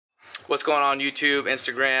What's going on YouTube,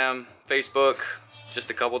 Instagram, Facebook? Just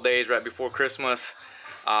a couple days right before Christmas.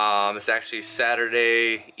 It's actually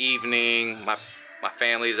Saturday evening. My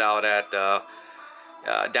family's out at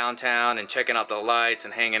downtown and checking out the lights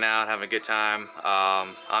and hanging out, having a good time.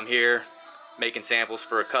 I'm here making samples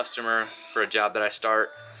for a customer for a job that I start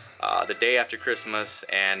the day after Christmas,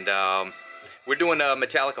 and we're doing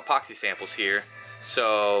metallic epoxy samples here.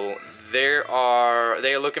 So they are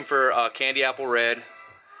looking for candy apple red.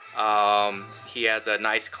 He has a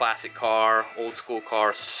nice classic car, old school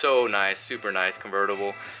car, so nice, super nice,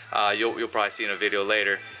 convertible. You'll probably see in a video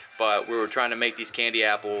later. But we were trying to make these candy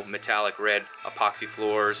apple metallic red epoxy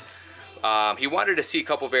floors. He wanted to see a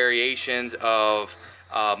couple variations of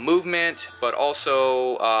movement, but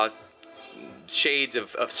also shades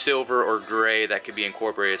of silver or gray that could be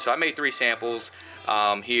incorporated. So I made 3 samples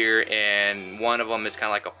here, and one of them is kind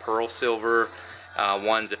of like a pearl silver,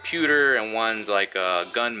 one's a pewter, and one's like a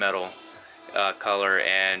gunmetal color,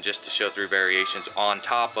 and just to show 3 variations on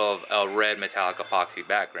top of a red metallic epoxy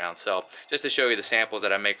background. So just to show you the samples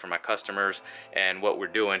that I make for my customers and what we're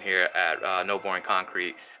doing here at No Boring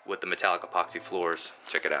Concrete with the metallic epoxy floors.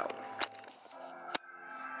 Check it out.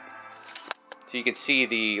 So you can see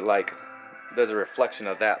there's a reflection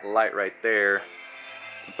of that light right there,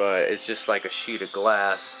 but it's just like a sheet of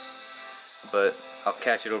glass. But I'll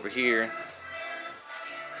catch it over here.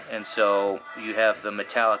 And so you have the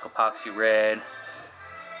metallic epoxy red.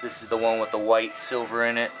 This is the one with the white silver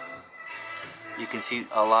in it. You can see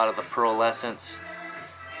a lot of the pearlescence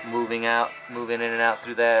moving in and out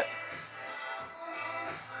through that.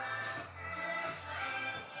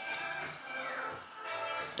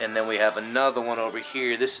 And then we have another one over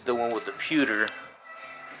here. This is the one with the pewter.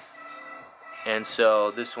 And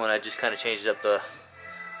so this one I just kind of changed up the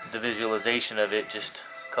visualization of it. Just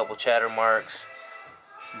a couple chatter marks,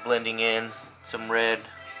 blending in some red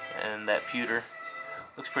and that pewter.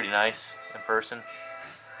 Looks pretty nice in person.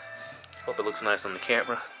 Hope it looks nice on the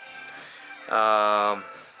camera.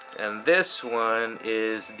 And this one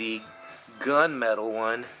is the gunmetal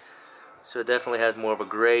one, so it definitely has more of a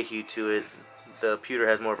gray hue to it. The pewter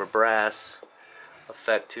has more of a brass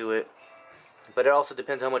effect to it, but it also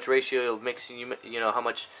depends how much ratio you're mixing. You know how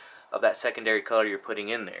much of that secondary color you're putting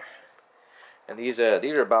in there. And these are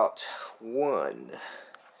about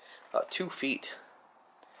 2 feet.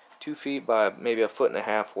 2 feet by maybe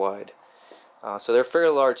 1.5 feet wide. So they're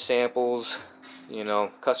fairly large samples. You know,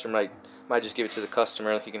 customer might just give it to the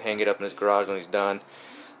customer. He can hang it up in his garage when he's done.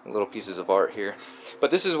 Little pieces of art here. But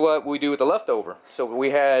this is what we do with the leftover. So we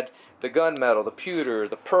had the gunmetal, the pewter,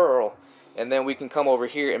 the pearl, and then we can come over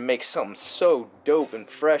here and make something so dope and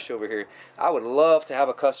fresh over here. I would love to have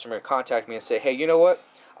a customer contact me and say, hey, you know what?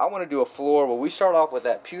 I want to do a floor where we start off with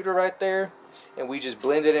that pewter right there, and we just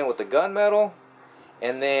blend it in with the gunmetal,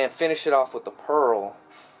 and then finish it off with the pearl,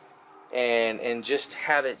 and just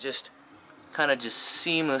have it just kind of just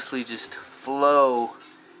seamlessly just flow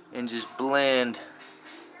and just blend.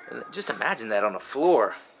 And just imagine that on the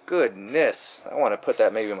floor. Goodness, I want to put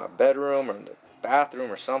that maybe in my bedroom or in the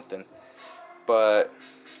bathroom or something. But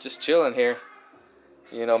just chilling here,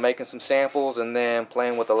 you know, making some samples and then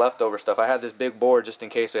playing with the leftover stuff. I had this big board just in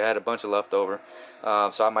case I had a bunch of leftover,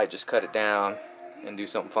 so I might just cut it down and do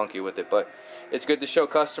something funky with it. But it's good to show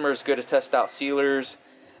customers, good to test out sealers,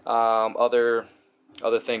 other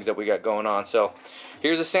things that we got going on. So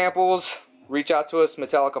here's the samples. Reach out to us.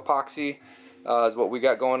 Metallic epoxy is what we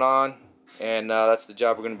got going on, and that's the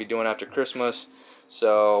job we're going to be doing after Christmas.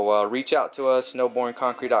 So reach out to us,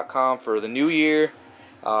 noboringconcrete.com, for the new year.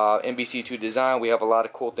 NBC2 Design, we have a lot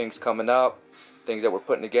of cool things coming up, things that we're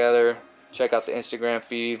putting together. Check out the Instagram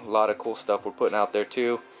feed, a lot of cool stuff we're putting out there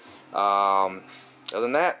too. Other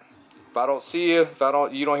than that, if I don't see you,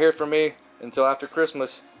 you don't hear from me until after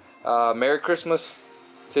Christmas, Merry Christmas.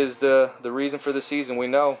 'Tis the reason for the season, we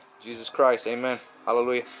know. Jesus Christ, amen,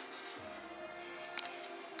 hallelujah.